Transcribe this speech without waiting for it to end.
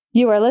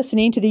You are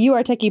listening to the You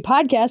Are Techie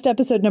podcast,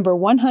 episode number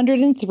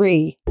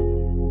 103.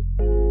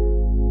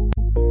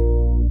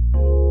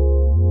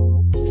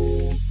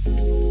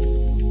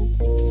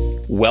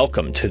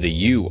 Welcome to the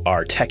You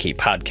Are Techie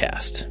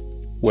podcast,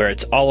 where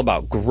it's all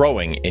about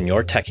growing in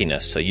your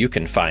techiness so you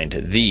can find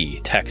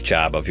the tech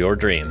job of your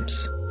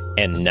dreams.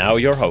 And now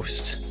your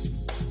host,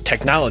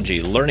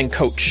 technology learning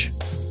coach,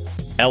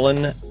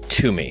 Ellen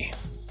Toomey.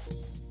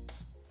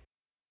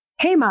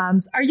 Hey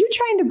moms, are you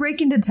trying to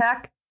break into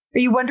tech? Are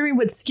you wondering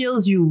what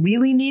skills you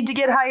really need to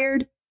get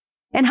hired?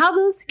 And how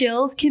those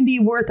skills can be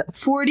worth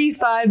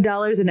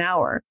 $45 an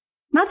hour?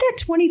 Not that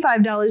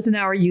 $25 an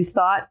hour you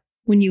thought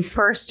when you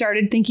first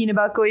started thinking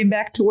about going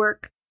back to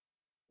work.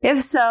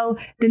 If so,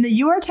 then the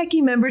You Are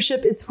Techie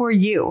membership is for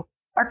you.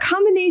 Our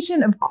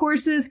combination of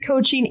courses,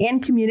 coaching,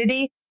 and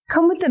community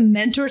come with the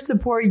mentor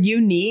support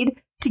you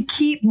need to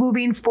keep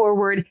moving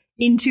forward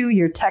into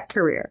your tech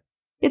career.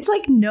 It's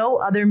like no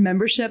other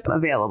membership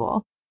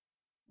available.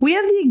 We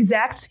have the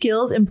exact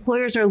skills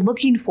employers are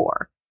looking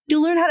for.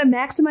 You'll learn how to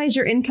maximize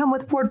your income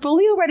with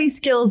portfolio-ready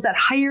skills that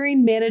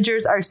hiring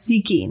managers are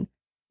seeking.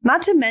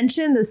 Not to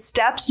mention the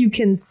steps you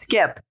can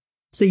skip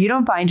so you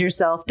don't find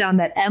yourself down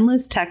that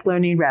endless tech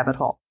learning rabbit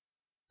hole.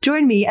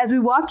 Join me as we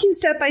walk you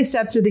step by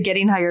step through the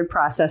getting hired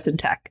process in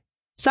tech.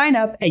 Sign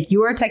up at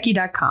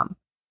youaretechie.com.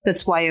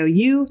 That's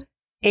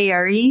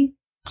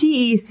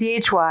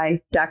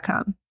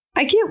youaretechy.com.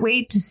 I can't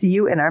wait to see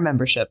you in our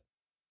membership.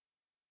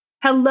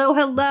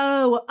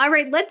 Hello. All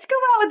right, let's go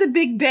out with a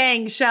big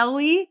bang, shall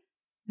we?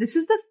 This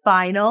is the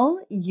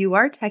final You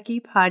Are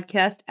Techie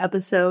podcast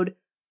episode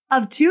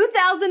of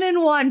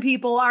 2001,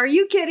 people. Are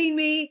you kidding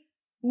me?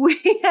 We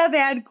have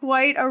had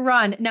quite a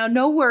run. Now,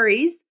 no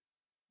worries.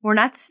 We're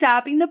not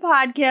stopping the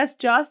podcast,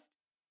 just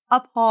a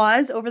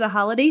pause over the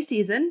holiday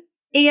season.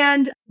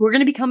 And we're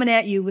going to be coming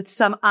at you with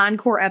some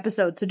encore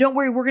episodes. So don't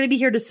worry, we're going to be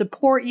here to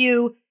support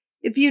you.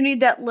 If you need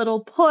that little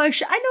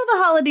push, I know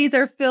the holidays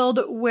are filled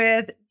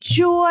with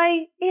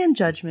joy and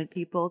judgment,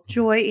 people.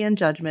 Joy and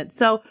judgment.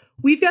 So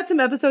we've got some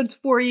episodes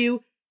for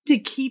you to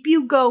keep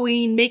you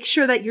going, make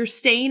sure that you're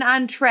staying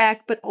on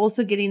track, but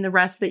also getting the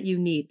rest that you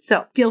need.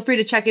 So feel free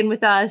to check in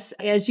with us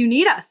as you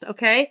need us,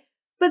 okay?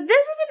 But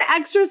this is an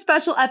extra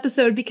special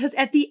episode because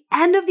at the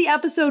end of the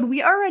episode,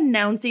 we are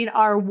announcing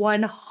our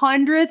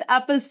 100th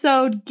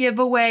episode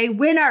giveaway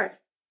winners.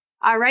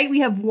 All right,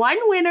 we have one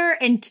winner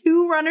and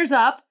two runners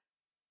up.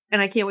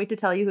 And I can't wait to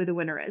tell you who the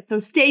winner is. So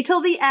stay till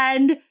the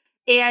end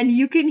and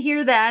you can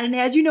hear that. And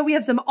as you know, we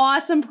have some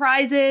awesome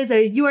prizes,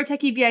 a You Are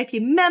Techie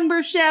VIP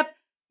membership,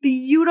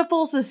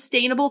 beautiful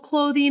sustainable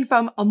clothing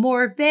from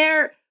Amour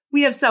Vert.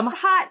 We have some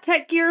hot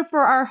tech gear for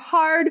our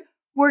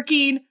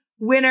hard-working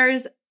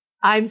winners.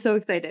 I'm so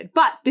excited.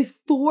 But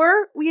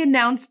before we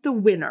announce the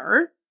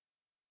winner,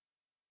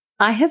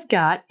 I have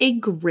got a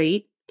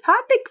great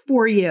topic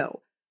for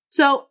you.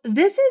 So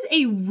this is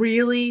a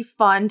really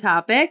fun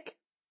topic.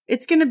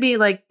 It's going to be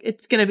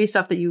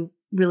stuff that you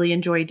really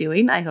enjoy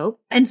doing, I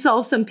hope, and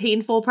solve some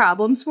painful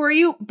problems for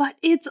you. But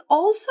it's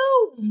also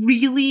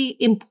really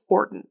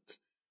important.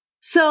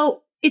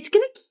 So it's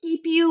going to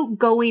keep you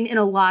going in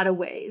a lot of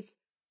ways.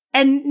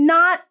 And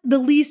not the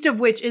least of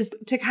which is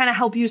to kind of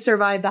help you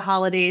survive the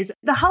holidays.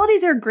 The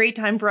holidays are a great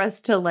time for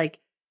us to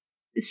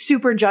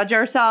super judge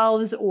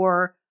ourselves,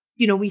 or,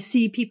 we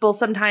see people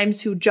sometimes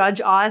who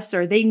judge us,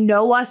 or they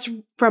know us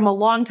from a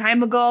long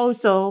time ago.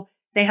 So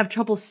they have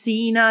trouble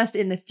seeing us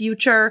in the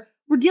future.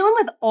 We're dealing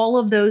with all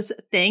of those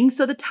things.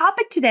 So the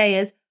topic today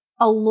is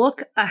a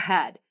look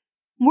ahead.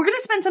 We're going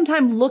to spend some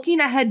time looking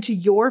ahead to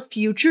your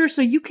future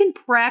so you can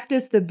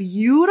practice the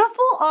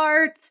beautiful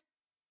art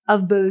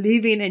of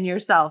believing in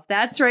yourself.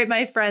 That's right,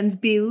 my friends.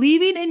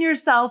 Believing in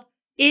yourself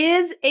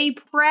is a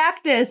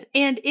practice,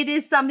 and it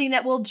is something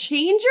that will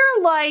change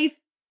your life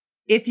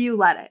if you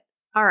let it.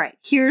 All right,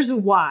 here's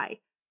why.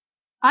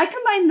 I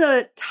combined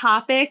the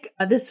topic,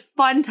 this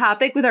fun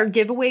topic, with our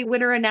giveaway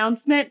winner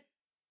announcement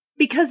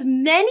because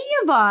many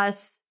of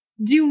us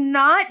do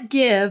not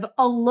give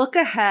a look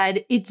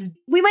ahead.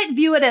 We might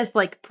view it as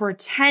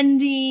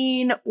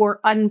pretending or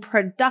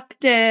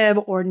unproductive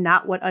or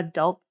not what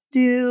adults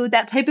do,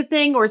 that type of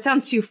thing, or it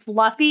sounds too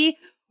fluffy.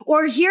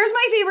 Or here's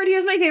my favorite.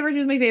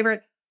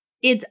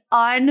 It's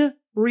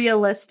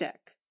unrealistic.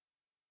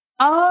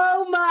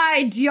 Oh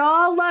my, do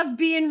y'all love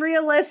being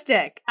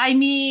realistic? I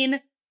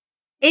mean,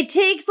 it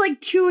takes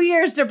 2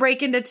 years to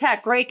break into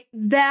tech, right?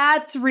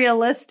 That's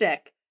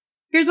realistic.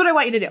 Here's what I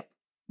want you to do.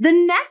 The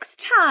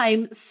next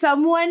time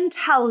someone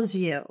tells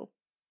you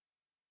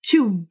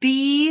to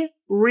be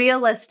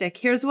realistic,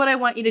 here's what I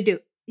want you to do.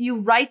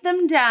 You write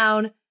them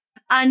down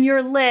on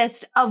your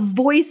list of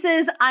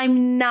voices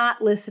I'm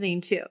not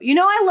listening to.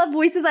 I love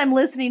voices I'm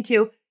listening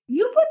to.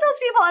 You put those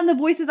people on the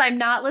voices I'm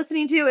not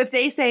listening to. If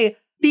they say,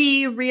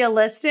 be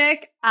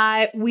realistic,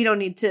 we don't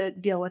need to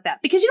deal with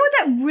that. Because you know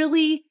what that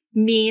really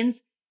means?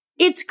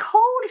 It's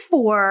code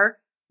for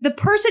the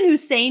person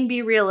who's saying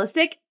be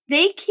realistic.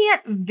 They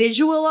can't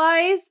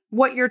visualize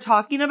what you're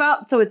talking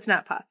about, so it's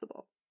not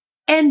possible.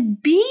 And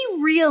be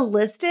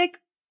realistic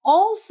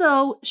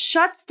also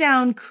shuts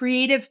down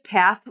creative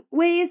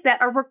pathways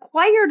that are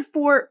required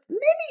for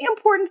many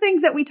important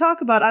things that we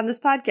talk about on this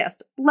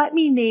podcast. Let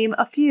me name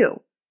a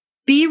few.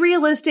 Be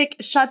Realistic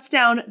shuts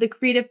down the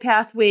creative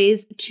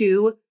pathways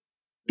to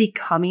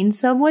becoming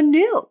someone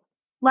new.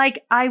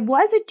 Like, I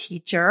was a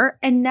teacher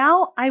and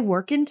now I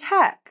work in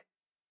tech.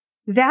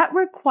 That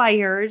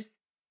requires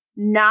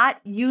not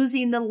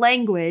using the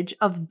language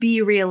of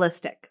be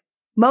realistic.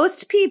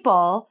 Most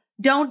people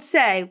don't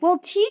say, well,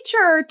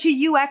 teacher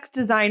to UX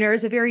designer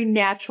is a very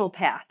natural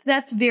path.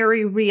 That's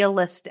very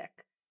realistic.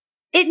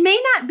 It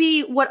may not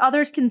be what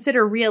others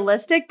consider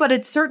realistic, but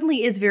it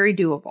certainly is very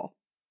doable.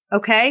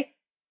 Okay?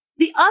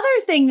 The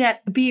other thing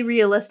that Be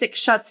Realistic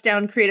shuts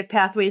down creative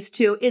pathways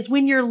to is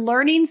when you're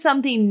learning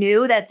something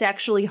new that's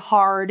actually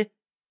hard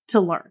to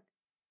learn.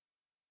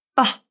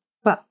 Oh,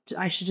 well,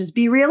 I should just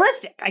be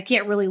realistic. I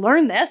can't really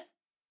learn this.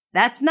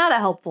 That's not a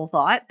helpful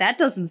thought. That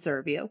doesn't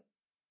serve you.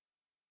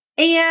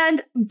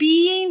 And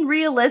being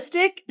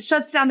realistic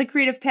shuts down the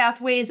creative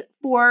pathways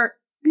for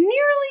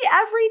nearly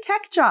every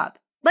tech job,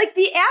 like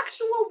the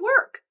actual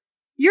work.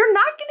 You're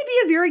not going to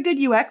be a very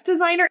good UX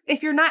designer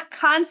if you're not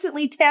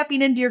constantly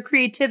tapping into your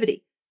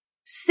creativity.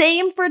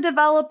 Same for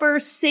developer,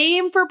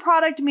 same for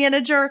product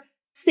manager,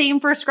 same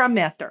for Scrum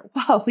Master.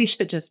 Well, we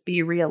should just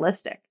be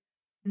realistic.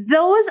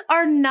 Those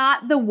are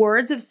not the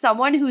words of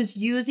someone who's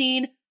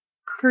using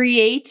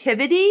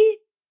creativity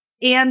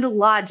and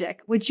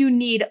logic, which you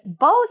need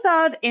both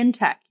of in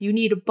tech. You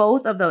need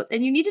both of those,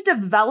 and you need to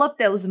develop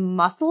those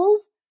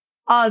muscles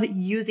of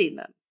using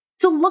them.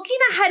 So looking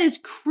ahead is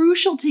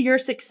crucial to your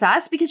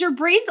success because your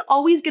brain's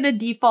always going to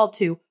default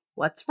to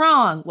what's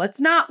wrong, what's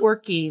not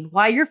working,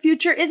 why your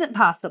future isn't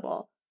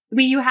possible. I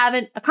mean, you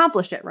haven't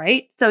accomplished it,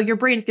 right? So your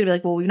brain's going to be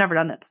like, well, we've never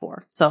done that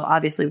before, so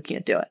obviously we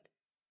can't do it.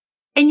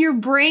 And your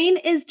brain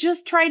is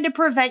just trying to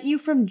prevent you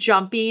from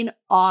jumping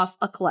off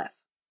a cliff.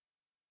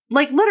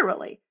 Like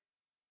literally.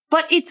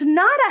 But it's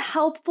not a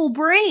helpful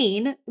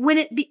brain when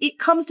it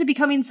comes to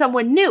becoming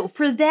someone new.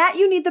 For that,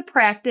 you need the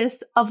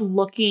practice of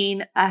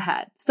looking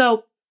ahead.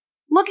 So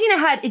looking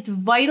ahead, it's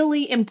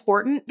vitally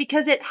important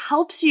because it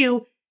helps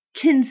you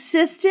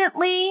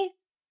consistently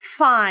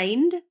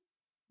find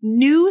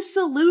new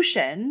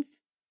solutions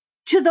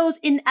to those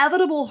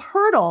inevitable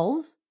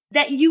hurdles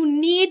that you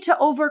need to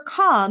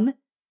overcome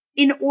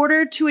in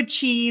order to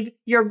achieve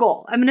your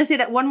goal. I'm going to say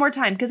that one more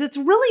time because it's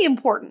really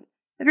important.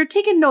 If you're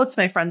taking notes,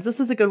 my friends, this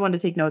is a good one to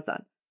take notes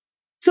on.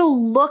 So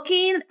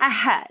looking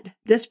ahead,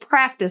 this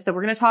practice that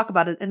we're going to talk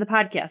about in the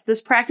podcast,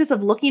 this practice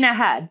of looking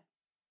ahead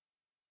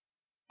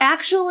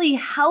actually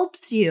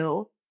helps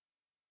you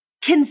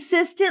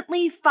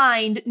consistently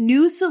find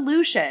new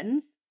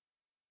solutions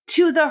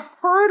to the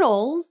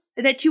hurdles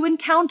that you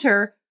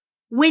encounter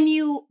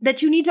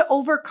that you need to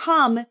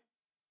overcome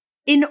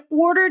in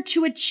order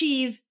to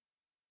achieve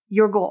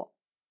your goal.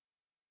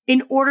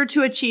 In order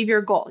to achieve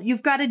your goal,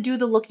 you've got to do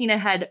the looking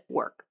ahead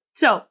work.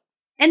 So,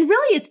 and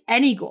really it's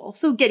any goal.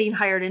 So getting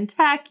hired in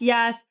tech,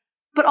 yes,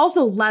 but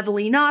also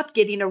leveling up,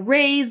 getting a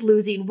raise,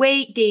 losing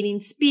weight,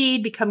 gaining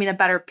speed, becoming a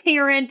better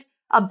parent,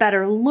 a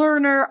better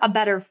learner, a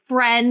better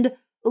friend.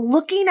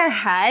 Looking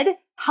ahead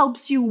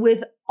helps you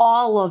with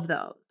all of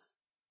those.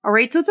 All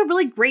right. So it's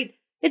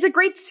a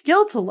great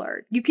skill to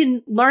learn. You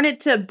can learn it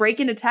to break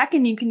into tech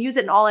and you can use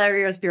it in all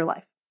areas of your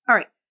life. All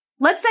right.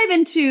 Let's dive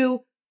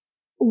into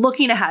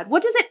looking ahead.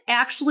 What does it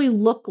actually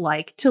look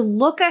like to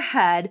look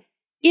ahead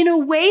in a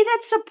way that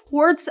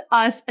supports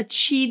us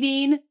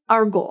achieving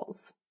our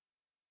goals?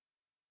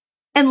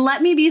 And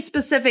let me be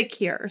specific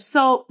here.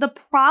 So the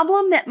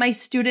problem that my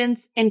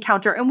students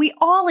encounter, and we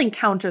all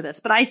encounter this,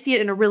 but I see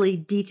it in a really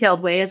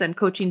detailed way as I'm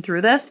coaching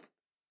through this.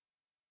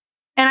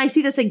 And I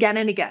see this again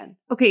and again.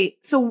 Okay,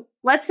 so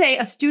let's say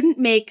a student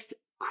makes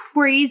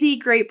crazy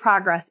great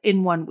progress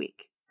in 1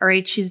 week. All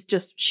right, she's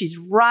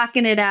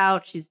rocking it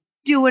out. She's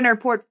doing her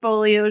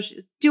portfolio.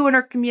 She's doing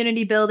her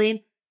community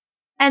building.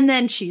 And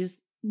then she's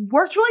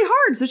worked really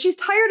hard. So she's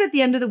tired at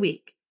the end of the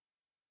week.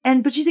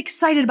 But she's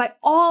excited by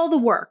all the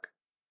work.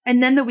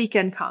 And then the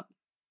weekend comes.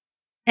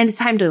 And it's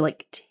time to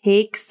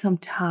take some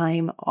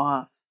time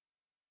off.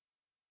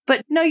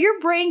 But no, your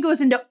brain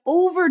goes into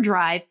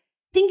overdrive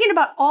thinking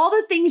about all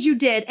the things you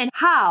did and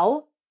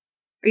how.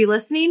 Are you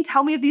listening?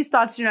 Tell me if these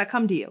thoughts do not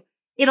come to you.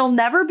 It'll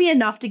never be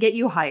enough to get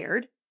you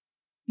hired.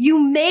 You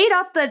made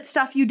up that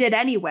stuff you did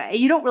anyway.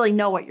 You don't really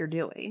know what you're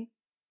doing.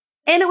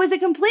 And it was a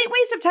complete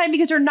waste of time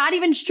because you're not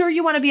even sure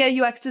you want to be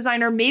a UX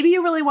designer. Maybe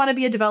you really want to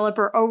be a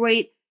developer. Or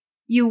wait,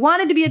 you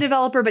wanted to be a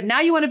developer, but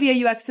now you want to be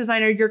a UX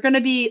designer. You're going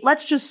to be,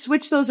 let's just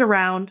switch those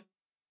around.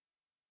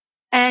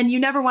 And you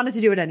never wanted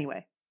to do it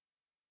anyway.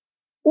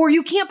 Or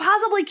you can't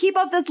possibly keep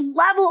up this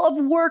level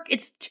of work.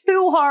 It's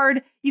too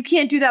hard. You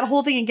can't do that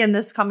whole thing again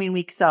this coming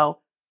week. So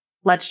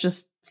let's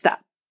just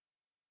stop.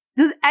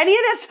 Does any of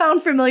that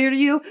sound familiar to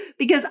you?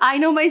 Because I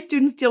know my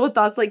students deal with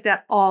thoughts like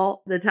that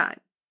all the time.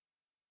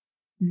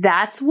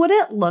 That's what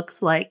it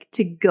looks like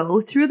to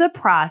go through the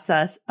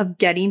process of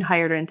getting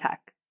hired in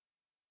tech.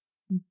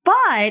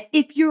 But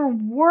if you're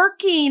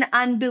working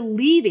on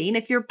believing,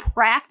 if you're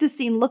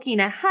practicing looking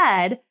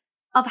ahead,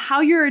 of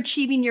how you're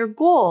achieving your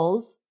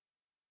goals,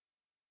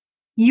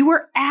 you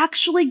are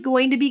actually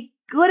going to be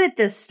good at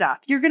this stuff.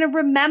 You're going to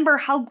remember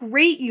how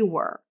great you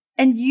were,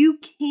 and you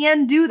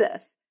can do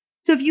this.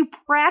 So if you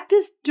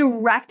practice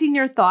directing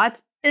your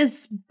thoughts,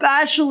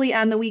 especially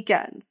on the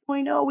weekends,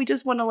 I know we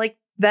just want to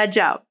veg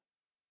out,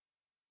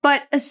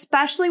 but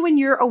especially when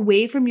you're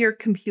away from your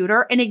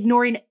computer and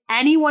ignoring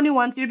anyone who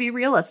wants you to be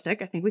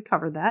realistic, I think we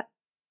covered that.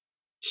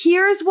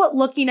 Here's what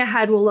looking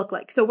ahead will look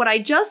like. So what I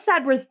just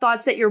said were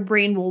thoughts that your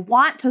brain will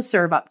want to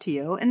serve up to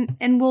you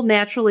and will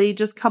naturally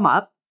just come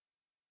up.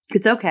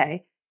 It's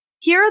okay.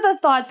 Here are the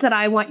thoughts that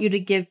I want you to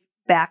give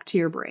back to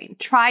your brain.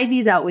 Try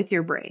these out with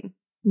your brain.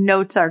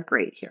 Notes are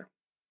great here.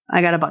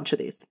 I got a bunch of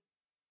these.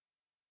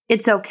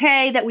 It's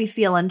okay that we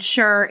feel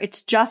unsure.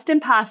 It's just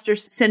imposter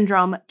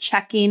syndrome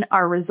checking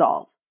our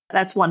resolve.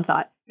 That's one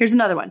thought. Here's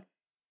another one.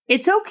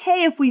 It's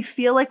okay if we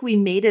feel like we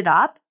made it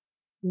up.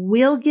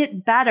 We'll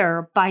get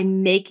better by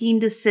making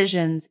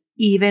decisions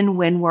even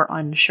when we're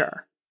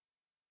unsure.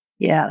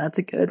 Yeah, that's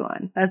a good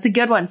one. That's a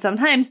good one.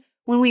 Sometimes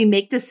when we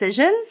make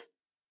decisions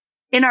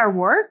in our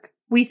work,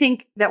 we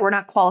think that we're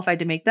not qualified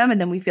to make them, and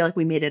then we feel like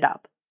we made it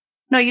up.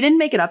 No, you didn't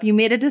make it up. You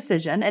made a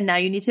decision, and now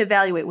you need to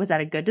evaluate, was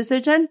that a good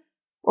decision,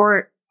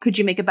 or could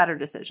you make a better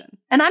decision?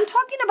 And I'm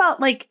talking about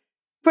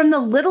from the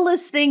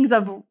littlest things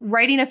of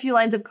writing a few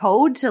lines of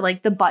code to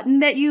the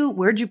button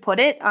where'd you put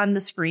it on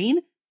the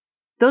screen?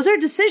 Those are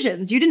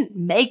decisions. You didn't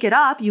make it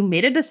up. You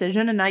made a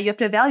decision, and now you have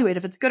to evaluate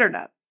if it's good or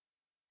not.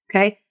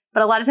 Okay.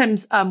 But a lot of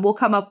times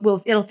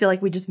it'll feel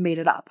like we just made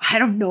it up. I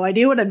have no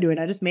idea what I'm doing.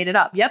 I just made it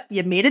up. Yep.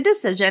 You made a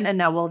decision, and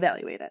now we'll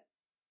evaluate it.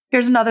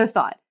 Here's another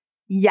thought.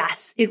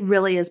 Yes, it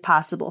really is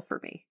possible for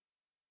me.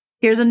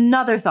 Here's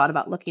another thought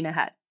about looking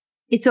ahead.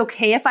 It's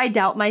okay if I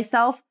doubt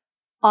myself.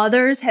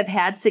 Others have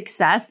had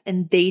success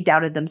and they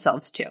doubted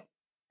themselves too.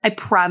 I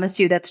promise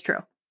you that's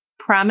true.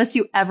 Promise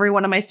you every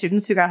one of my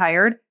students who got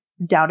hired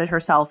doubted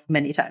herself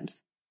many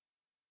times.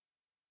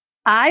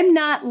 I'm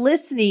not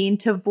listening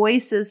to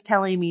voices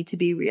telling me to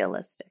be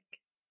realistic.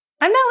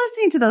 I'm not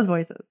listening to those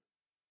voices.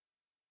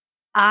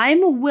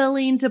 I'm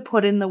willing to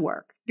put in the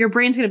work. Your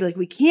brain's going to be like,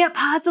 we can't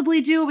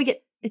possibly do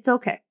it. It's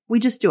okay. We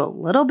just do a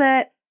little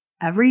bit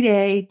every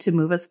day to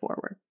move us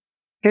forward.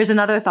 Here's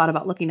another thought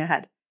about looking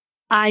ahead.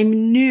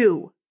 I'm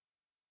new,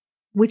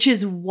 which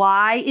is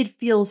why it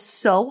feels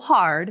so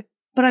hard,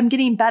 but I'm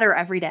getting better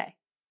every day.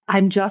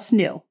 I'm just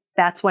new.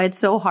 That's why it's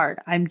so hard.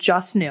 I'm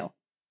just new.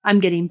 I'm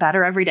getting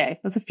better every day.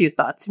 That's a few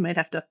thoughts. You might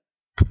have to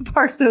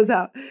parse those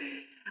out.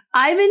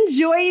 I'm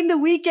enjoying the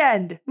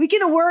weekend. We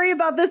can worry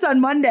about this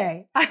on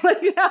Monday. I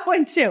like that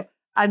one too.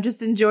 I'm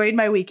just enjoying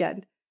my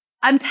weekend.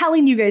 I'm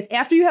telling you guys,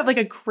 after you have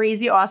a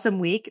crazy awesome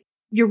week,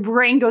 your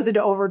brain goes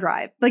into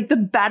overdrive. The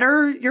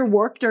better your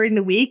work during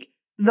the week,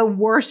 the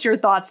worse your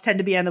thoughts tend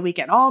to be on the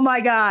weekend. Oh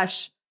my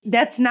gosh,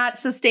 that's not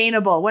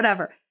sustainable,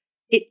 whatever.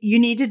 You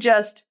need to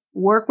just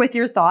work with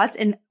your thoughts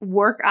and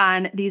work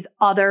on these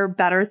other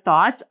better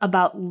thoughts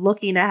about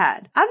looking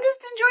ahead. I'm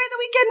just enjoying the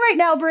weekend right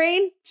now,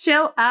 brain.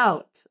 Chill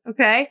out.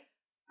 Okay.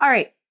 All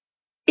right.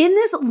 In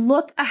this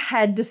look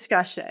ahead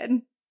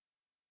discussion,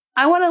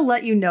 I want to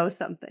let you know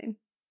something.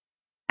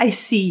 I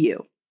see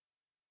you.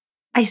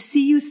 I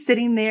see you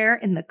sitting there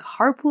in the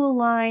carpool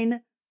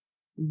line,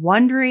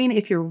 wondering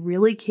if you're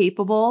really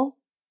capable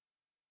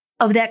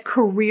of that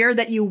career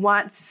that you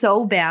want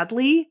so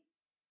badly,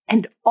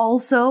 and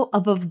also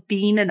of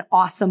being an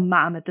awesome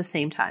mom at the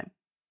same time.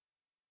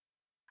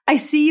 I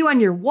see you on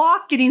your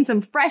walk, getting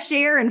some fresh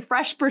air and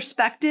fresh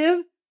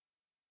perspective,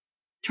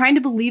 trying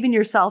to believe in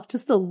yourself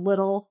just a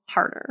little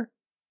harder.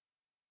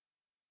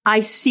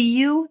 I see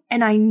you,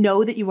 and I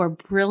know that you are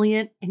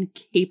brilliant and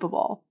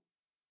capable,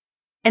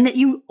 and that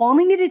you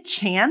only need a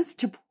chance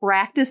to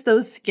practice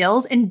those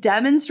skills and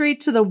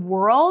demonstrate to the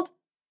world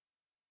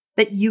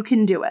that you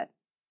can do it.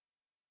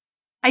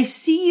 I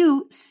see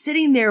you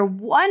sitting there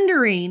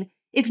wondering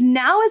if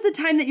now is the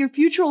time that your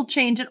future will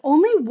change, and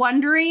only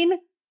wondering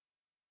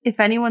if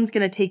anyone's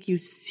going to take you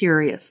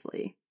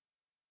seriously.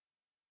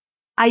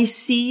 I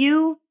see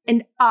you,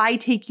 and I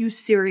take you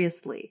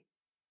seriously.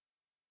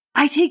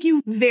 I take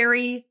you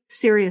very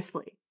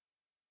seriously.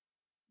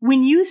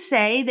 When you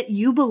say that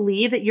you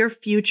believe that your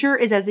future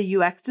is as a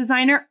UX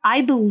designer,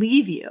 I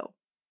believe you.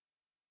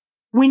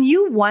 When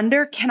you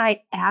wonder, can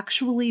I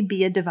actually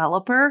be a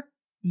developer?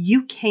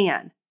 You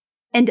can.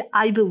 And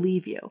I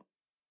believe you.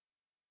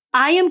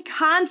 I am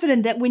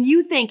confident that when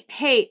you think,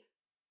 hey,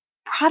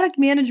 product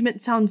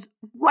management sounds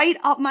right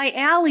up my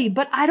alley,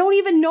 but I don't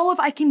even know if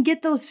I can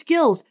get those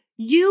skills.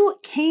 You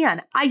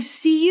can. I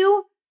see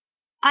you.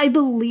 I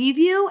believe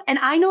you. And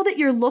I know that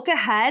your look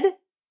ahead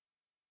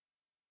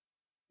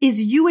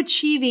is you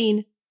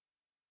achieving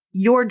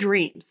your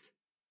dreams.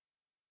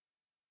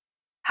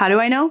 How do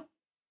I know?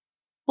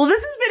 Well,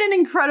 this has been an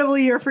incredible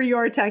year for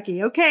Your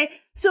Techie, okay?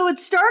 So it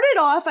started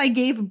off, I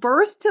gave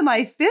birth to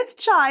my fifth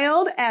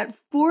child at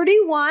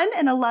 41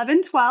 and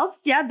 11/12.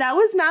 Yeah, that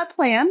was not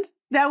planned.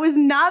 That was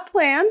not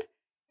planned.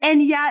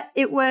 And yet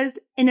it was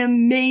an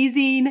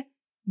amazing,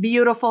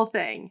 beautiful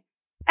thing.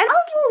 And I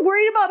was a little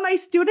worried about my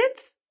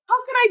students.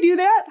 how could I do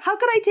that? How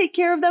could I take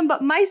care of them?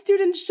 But my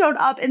students showed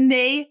up and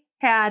they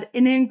had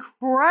an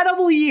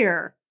incredible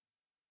year.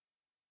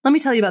 Let me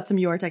tell you about some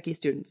You Are Techie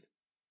students.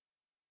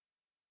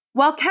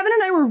 While Kevin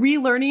and I were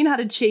relearning how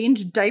to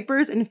change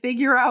diapers and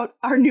figure out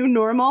our new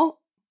normal,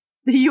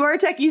 the You Are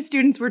Techie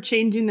students were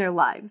changing their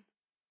lives.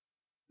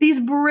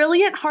 These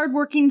brilliant,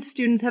 hardworking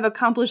students have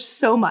accomplished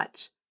so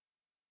much.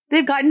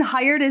 They've gotten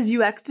hired as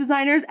UX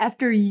designers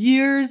after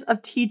years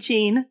of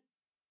teaching.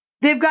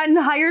 They've gotten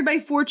hired by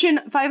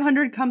Fortune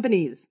 500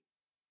 companies.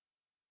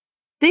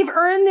 They've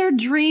earned their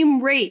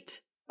dream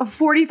rate of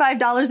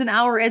 $45 an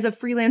hour as a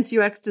freelance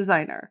UX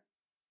designer.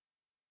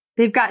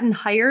 They've gotten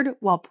hired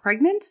while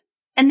pregnant,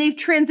 and they've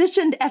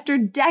transitioned after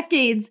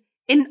decades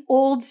in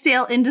old,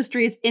 stale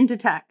industries into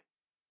tech.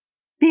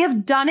 They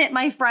have done it,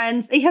 my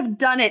friends. They have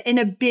done it in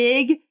a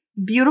big,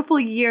 beautiful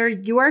year.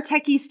 You Are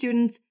Techie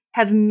students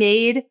have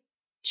made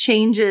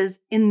changes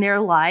in their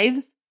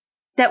lives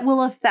that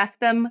will affect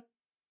them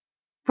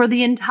for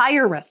the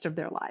entire rest of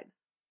their lives.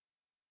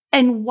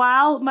 And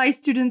while my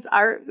students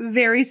are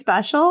very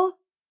special,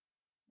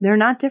 they're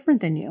not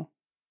different than you.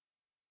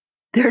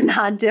 They're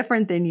not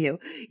different than you.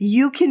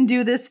 You can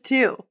do this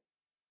too.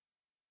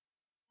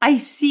 I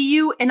see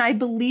you and I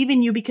believe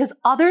in you because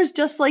others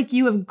just like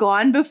you have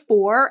gone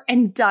before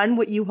and done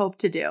what you hope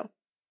to do.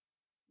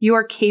 You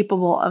are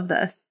capable of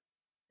this.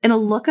 And a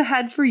look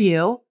ahead for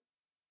you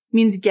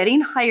means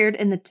getting hired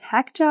in the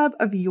tech job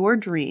of your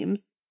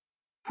dreams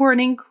for an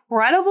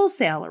incredible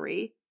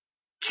salary,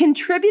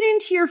 contributing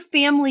to your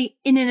family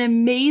in an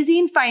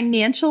amazing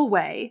financial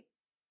way,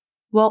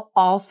 while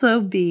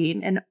also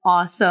being an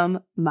awesome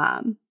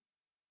mom.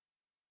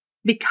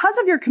 Because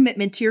of your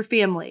commitment to your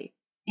family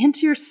and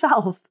to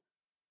yourself,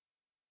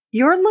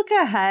 your look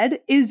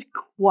ahead is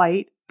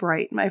quite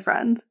bright, my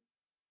friend.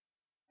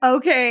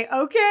 Okay,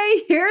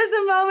 here's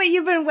the moment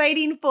you've been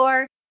waiting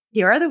for.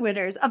 Here are the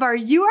winners of our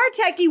You Are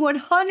Techie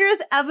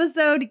 100th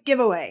episode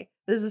giveaway.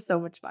 This is so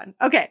much fun.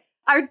 Okay,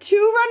 our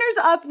 2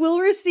 runners-up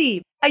will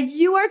receive a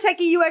You Are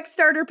Techie UX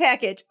starter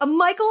package, a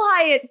Michael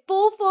Hyatt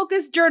full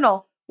focus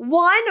journal,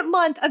 1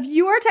 month of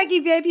You Are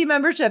Techie VIP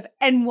membership,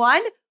 and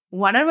 1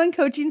 one-on-one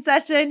coaching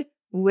session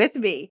with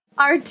me.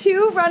 Our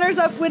 2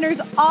 runners-up winners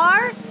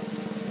are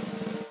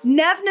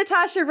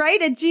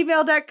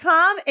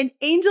NevNatashaWright@gmail.com and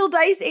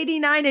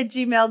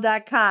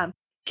AngelDice89@gmail.com.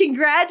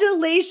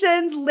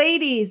 Congratulations,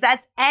 ladies.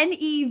 That's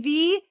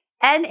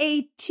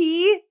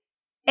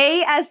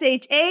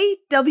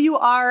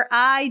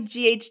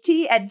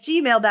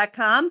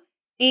NevNatashaWright@gmail.com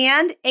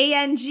and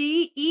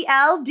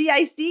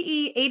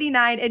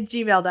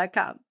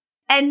AngelDice89@gmail.com.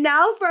 And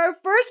now for our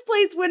first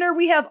place winner,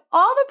 we have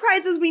all the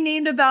prizes we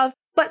named above,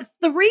 but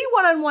 3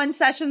 one-on-one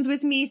sessions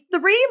with me,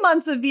 3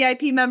 months of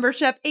VIP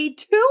membership, a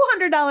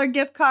 $200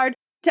 gift card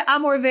to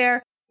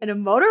Amorver, and a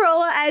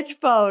Motorola Edge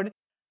phone.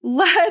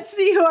 Let's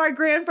see who our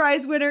grand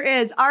prize winner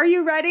is. Are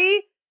you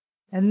ready?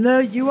 And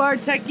the You Are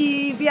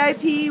Techie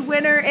VIP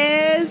winner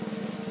is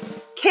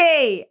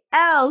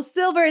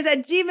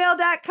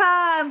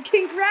KLSilvers@gmail.com.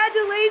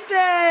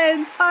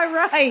 Congratulations. All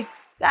right.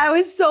 That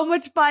was so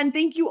much fun.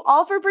 Thank you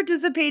all for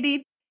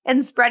participating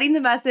and spreading the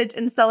message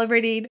and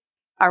celebrating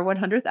our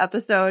 100th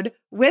episode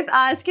with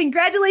us.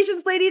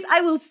 Congratulations, ladies.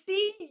 I will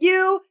see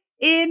you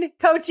in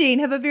coaching.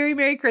 Have a very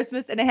Merry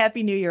Christmas and a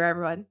Happy New Year,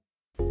 everyone.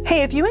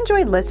 Hey, if you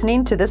enjoyed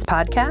listening to this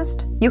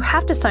podcast, you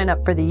have to sign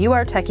up for the You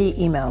Are Techie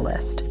email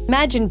list.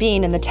 Imagine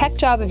being in the tech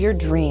job of your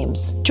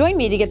dreams. Join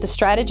me to get the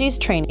strategies,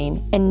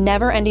 training, and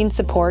never-ending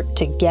support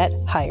to get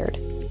hired.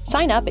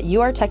 Sign up at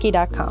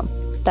youaretechy.com.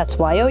 That's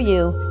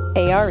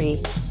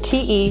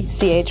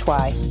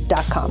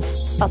YOUARETECHY.com.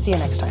 I'll see you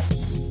next time.